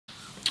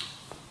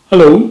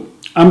Hello,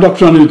 I'm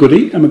Dr. Anil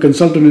Gudi. I'm a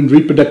consultant in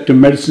reproductive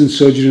medicine,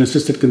 surgery and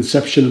assisted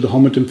conception at the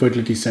Homerton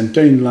Fertility Centre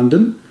in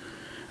London.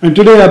 And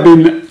today I've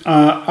been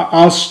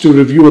asked to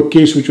review a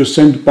case which was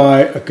sent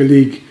by a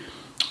colleague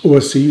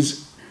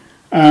overseas.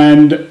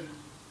 And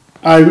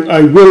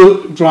I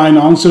will try and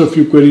answer a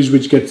few queries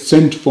which get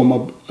sent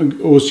from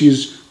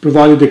overseas,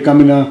 provided they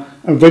come in a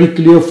very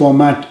clear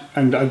format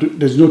and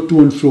there's no to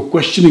and fro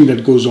questioning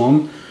that goes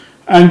on.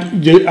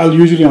 And I'll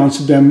usually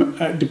answer them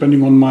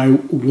depending on my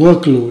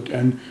workload.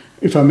 And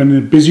if I'm in a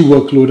busy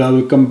workload, I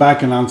will come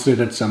back and answer it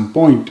at some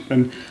point.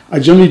 And I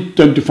generally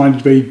tend to find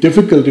it very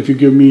difficult if you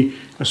give me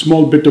a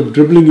small bit of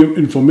dribbling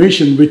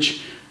information,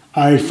 which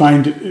I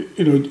find,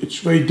 it's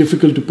very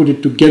difficult to put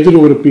it together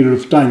over a period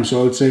of time.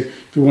 So I'll say,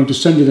 if you want to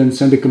send it, and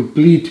send a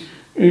complete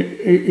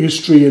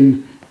history.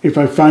 And if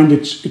I find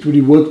it would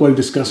be worthwhile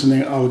discussing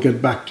it, I'll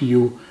get back to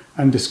you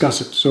and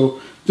discuss it. So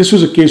this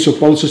was a case of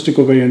polycystic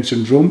ovarian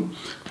syndrome.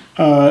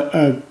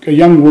 A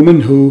young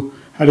woman who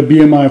had a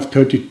BMI of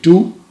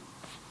 32.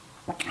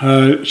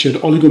 She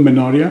had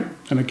oligomenorrhea,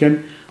 and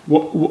again,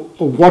 where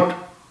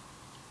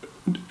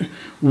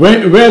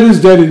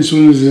is there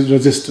insulin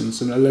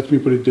resistance? And let me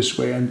put it this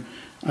way, and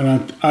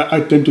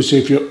I tend to say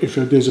if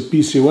there's a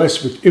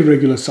PCOS with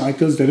irregular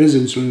cycles, there is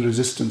insulin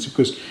resistance,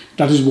 because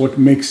that is what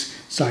makes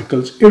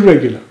cycles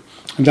irregular,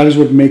 and that is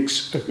what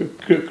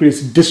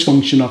creates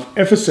dysfunction of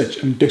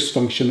FSH and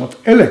dysfunction of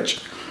LH.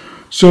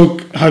 So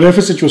her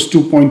FSH was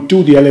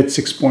 2.2, the LH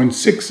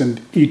 6.6, and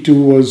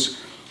E2 was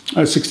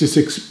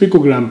 66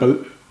 picogram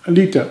per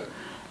liter,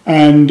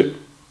 and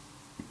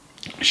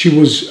she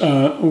was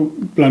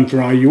planned for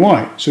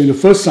IUI. So in the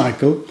first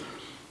cycle,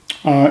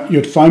 you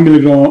had 5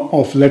 milligram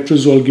of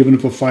letrozole given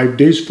for 5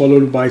 days,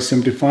 followed by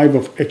 75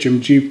 of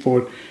HMG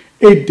for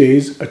 8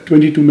 days. A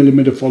 22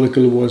 millimeter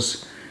follicle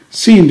was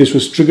seen. This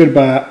was triggered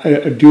by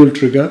a dual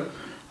trigger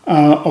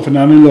of an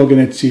analog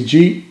and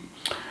HCG.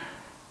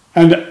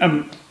 And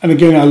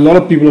again, a lot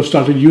of people have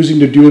started using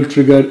the dual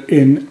trigger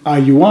in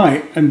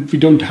IUI, and we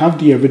don't have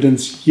the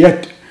evidence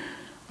yet,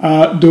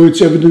 though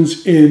its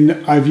evidence in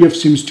IVF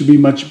seems to be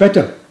much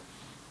better.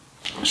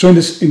 So in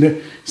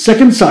the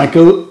second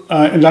cycle,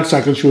 in that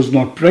cycle she was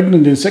not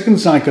pregnant. In the second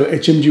cycle,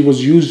 HMG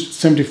was used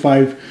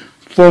 75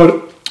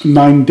 for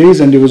 9 days,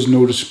 and there was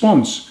no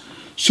response.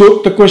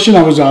 So the question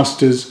I was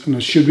asked is,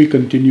 should we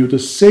continue the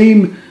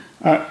same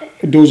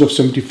dose of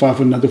 75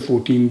 for another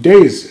 14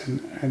 days?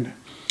 And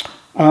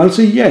I'll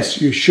say yes,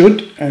 you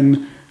should.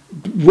 And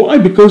why?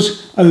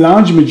 Because a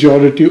large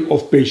majority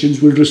of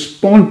patients will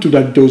respond to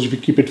that dose if you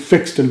keep it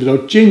fixed and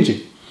without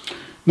changing.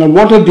 Now,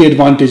 what are the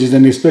advantages?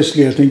 And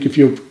especially, I think if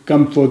you've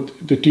come for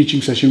the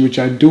teaching session, which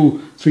I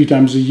do 3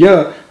 times a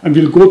year, and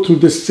we'll go through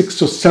this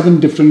 6 or 7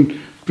 different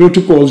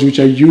protocols which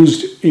I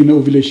used in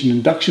ovulation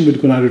induction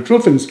with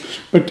gonadotrophins.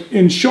 But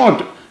in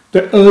short,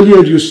 the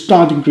earlier you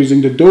start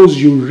increasing the dose,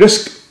 you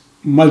risk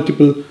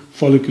multiple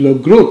follicular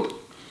growth.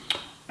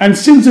 And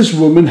since this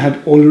woman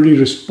had already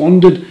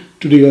responded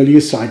to the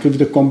earlier cycle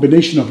with a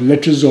combination of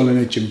letrozole and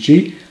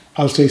HMG,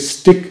 I'll say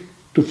stick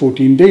to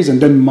 14 days and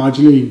then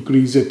marginally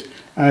increase it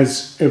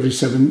as every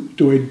 7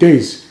 to 8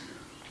 days.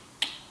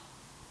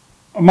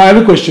 My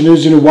other question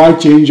is, why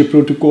change a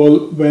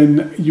protocol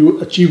when you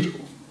achieved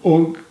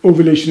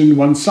ovulation in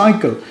 1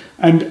 cycle?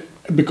 And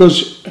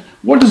because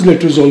what does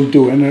letrozole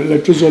do? And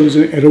letrozole is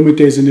an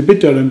aromatase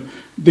inhibitor, and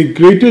the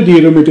greater the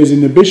aromatase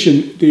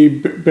inhibition, the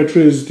better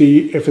is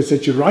the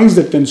FSH rise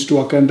that tends to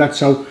occur, and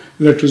that's how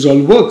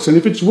letrozole works. And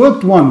if it's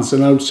worked once,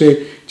 and I would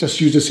say just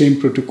use the same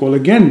protocol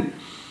again.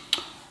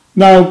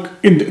 Now,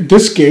 in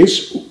this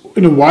case,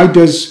 why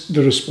does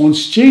the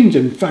response change?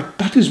 In fact,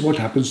 that is what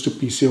happens to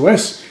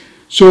PCOS.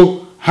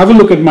 So have a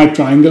look at my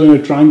triangle, and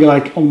a triangle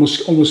I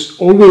almost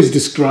always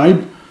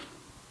describe.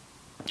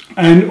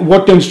 And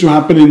what tends to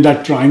happen in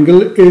that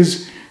triangle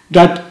is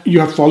that you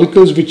have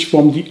follicles which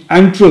form the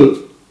antral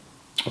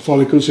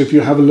follicles. So if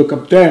you have a look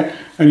up there,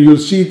 and you'll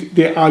see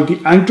they are the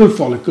antral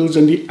follicles,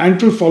 and the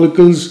antral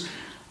follicles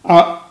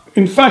are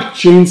in fact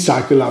change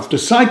cycle after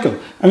cycle.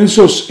 And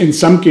so in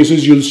some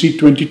cases you'll see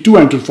 22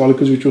 antral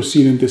follicles, which was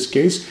seen in this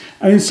case,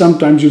 and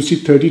sometimes you'll see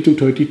 30 to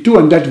 32,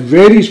 and that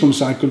varies from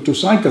cycle to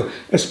cycle,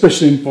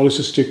 especially in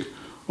polycystic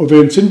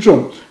ovarian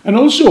syndrome. And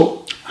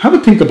also have a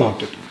think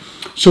about it.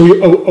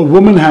 So a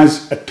woman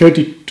has a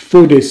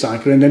 34-day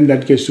cycle, and then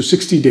that gets to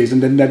 60 days,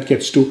 and then that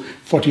gets to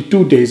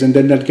 42 days, and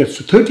then that gets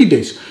to 30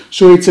 days.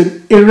 So it's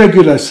an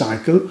irregular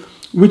cycle,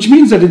 which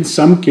means that in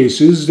some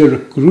cases the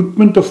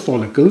recruitment of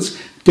follicles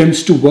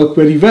tends to work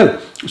very well.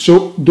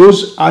 So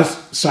those are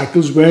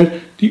cycles where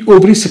the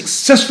ovary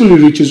successfully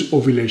reaches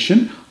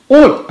ovulation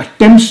or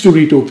attempts to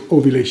reach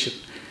ovulation.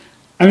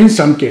 And in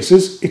some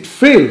cases it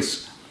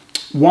fails.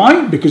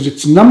 Why? Because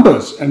it's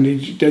numbers, and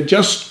there are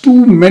just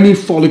too many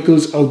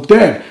follicles out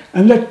there,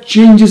 and that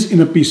changes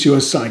in a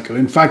PCOS cycle.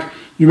 In fact,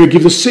 you may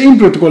give the same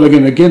protocol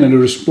again and again, and the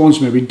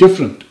response may be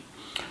different.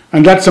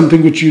 And that's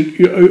something which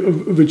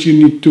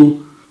you need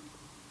to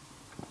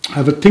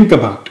have a think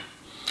about.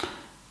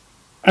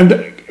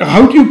 And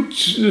how do you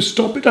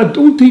stop it? I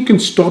don't think you can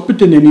stop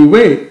it in any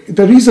way.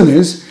 The reason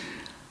is,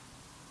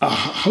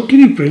 how can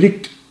you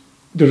predict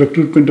the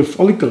recruitment of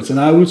follicles. And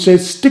I would say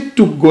stick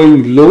to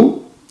going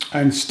low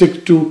and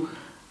stick to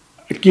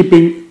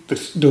keeping the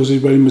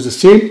dosage very much the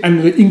same,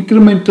 and the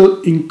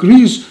incremental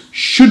increase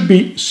should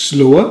be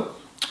slower,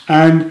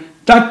 and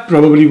that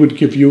probably would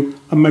give you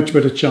a much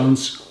better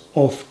chance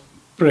of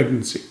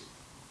pregnancy.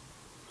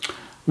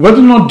 Whether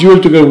or not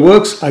dual trigger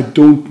works, I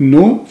don't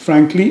know.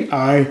 Frankly,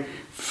 I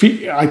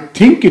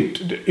think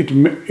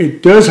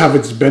it does have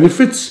its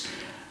benefits,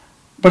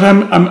 but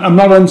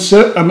I'm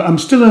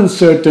still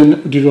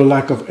uncertain due to a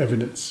lack of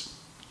evidence.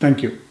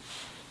 Thank you.